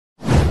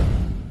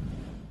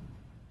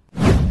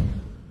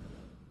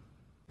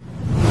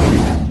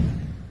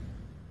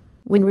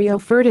When Rio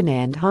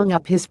Ferdinand hung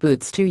up his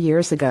boots 2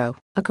 years ago,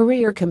 a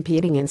career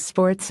competing in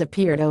sports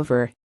appeared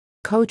over.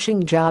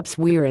 Coaching jobs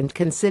weren't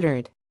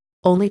considered.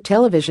 Only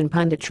television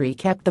punditry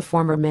kept the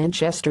former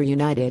Manchester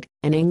United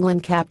and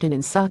England captain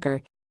in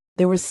soccer.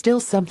 There was still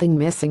something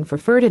missing for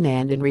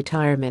Ferdinand in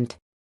retirement.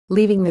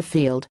 Leaving the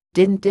field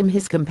didn't dim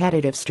his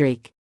competitive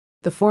streak.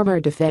 The former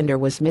defender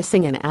was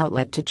missing an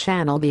outlet to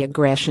channel the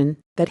aggression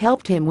that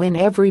helped him win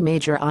every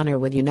major honor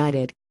with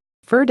United.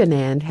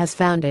 Ferdinand has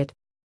found it.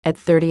 At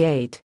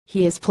 38,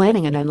 he is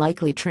planning an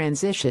unlikely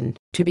transition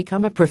to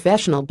become a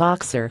professional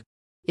boxer.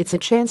 "It's a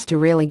chance to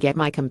really get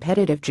my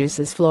competitive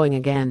juices flowing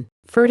again,"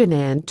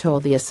 Ferdinand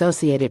told the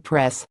Associated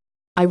Press.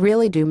 "I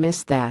really do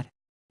miss that.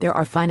 There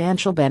are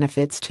financial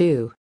benefits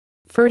too."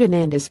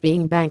 Ferdinand is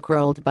being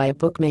bankrolled by a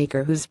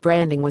bookmaker whose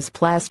branding was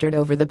plastered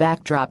over the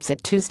backdrops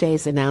at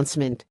Tuesday's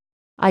announcement.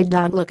 "I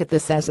don't look at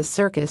this as a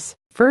circus,"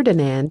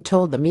 Ferdinand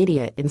told the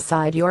media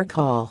inside York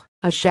Hall,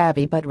 a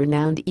shabby but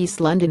renowned East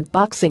London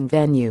boxing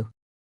venue.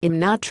 "I'm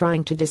not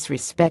trying to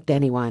disrespect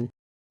anyone.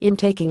 I'm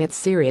taking it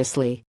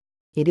seriously.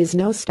 It is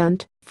no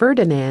stunt,"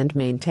 Ferdinand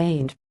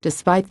maintained,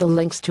 despite the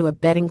links to a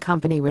betting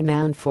company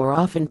renowned for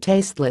often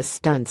tasteless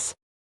stunts.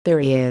 There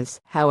is,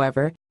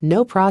 however,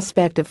 no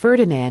prospect of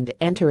Ferdinand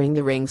entering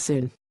the ring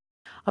soon.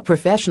 A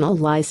professional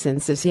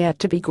license is yet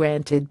to be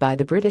granted by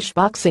the British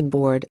Boxing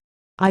Board.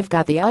 "I've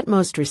got the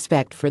utmost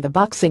respect for the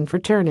boxing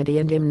fraternity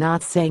and I'm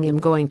not saying I'm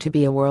going to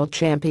be a world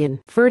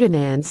champion,"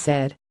 Ferdinand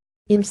said.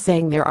 "I'm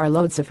saying there are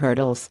loads of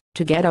hurdles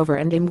to get over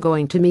and I'm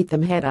going to meet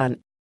them head on."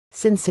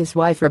 Since his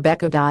wife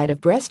Rebecca died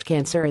of breast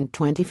cancer in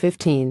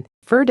 2015,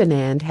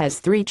 Ferdinand has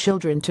 3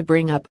 children to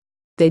bring up.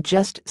 "They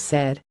just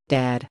said,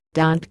 'Dad,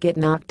 don't get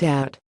knocked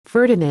out,'"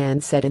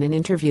 Ferdinand said in an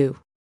interview.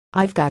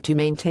 "I've got to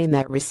maintain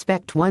that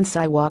respect once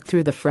I walk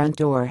through the front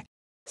door.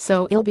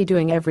 So I'll be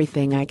doing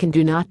everything I can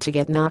do not to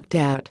get knocked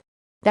out."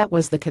 That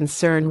was the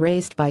concern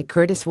raised by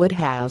Curtis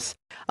Woodhouse,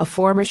 a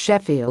former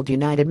Sheffield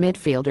United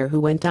midfielder who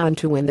went on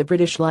to win the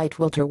British light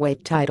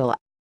welterweight title.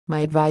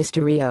 "My advice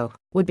to Rio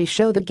would be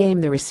show the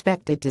game the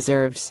respect it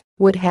deserves,"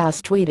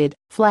 Woodhouse tweeted,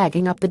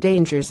 flagging up the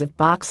dangers of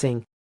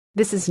boxing.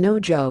 "This is no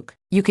joke,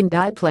 you can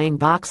die playing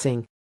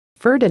boxing."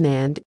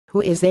 Ferdinand, who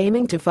is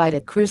aiming to fight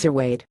at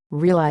cruiserweight,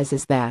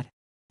 realizes that.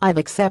 "I've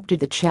accepted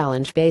the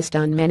challenge based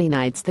on many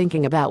nights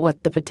thinking about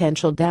what the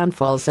potential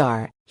downfalls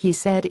are," he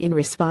said in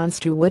response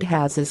to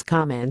Woodhouse's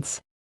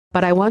comments.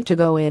 "But I want to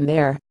go in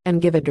there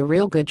and give it a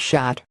real good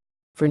shot.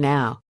 For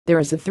now, there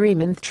is a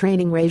 3-month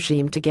training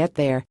regime to get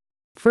there."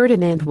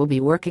 Ferdinand will be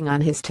working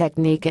on his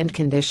technique and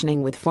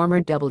conditioning with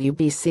former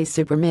WBC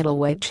super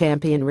middleweight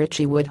champion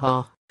Richie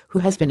Woodhall, who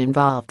has been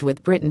involved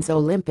with Britain's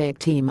Olympic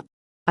team.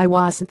 "I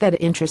wasn't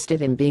that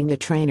interested in being a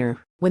trainer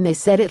when they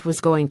said it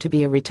was going to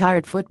be a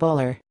retired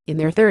footballer in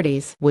their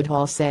 30s,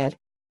 Woodhall said.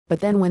 "But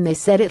then when they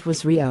said it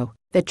was Rio,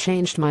 that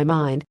changed my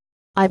mind.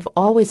 I've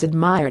always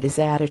admired his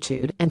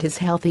attitude and his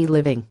healthy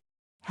living.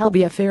 He'll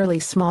be a fairly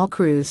small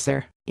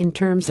cruiser in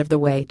terms of the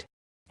weight.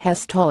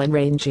 Has tall and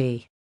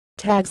rangy."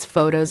 Tags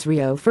photos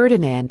Rio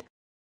Ferdinand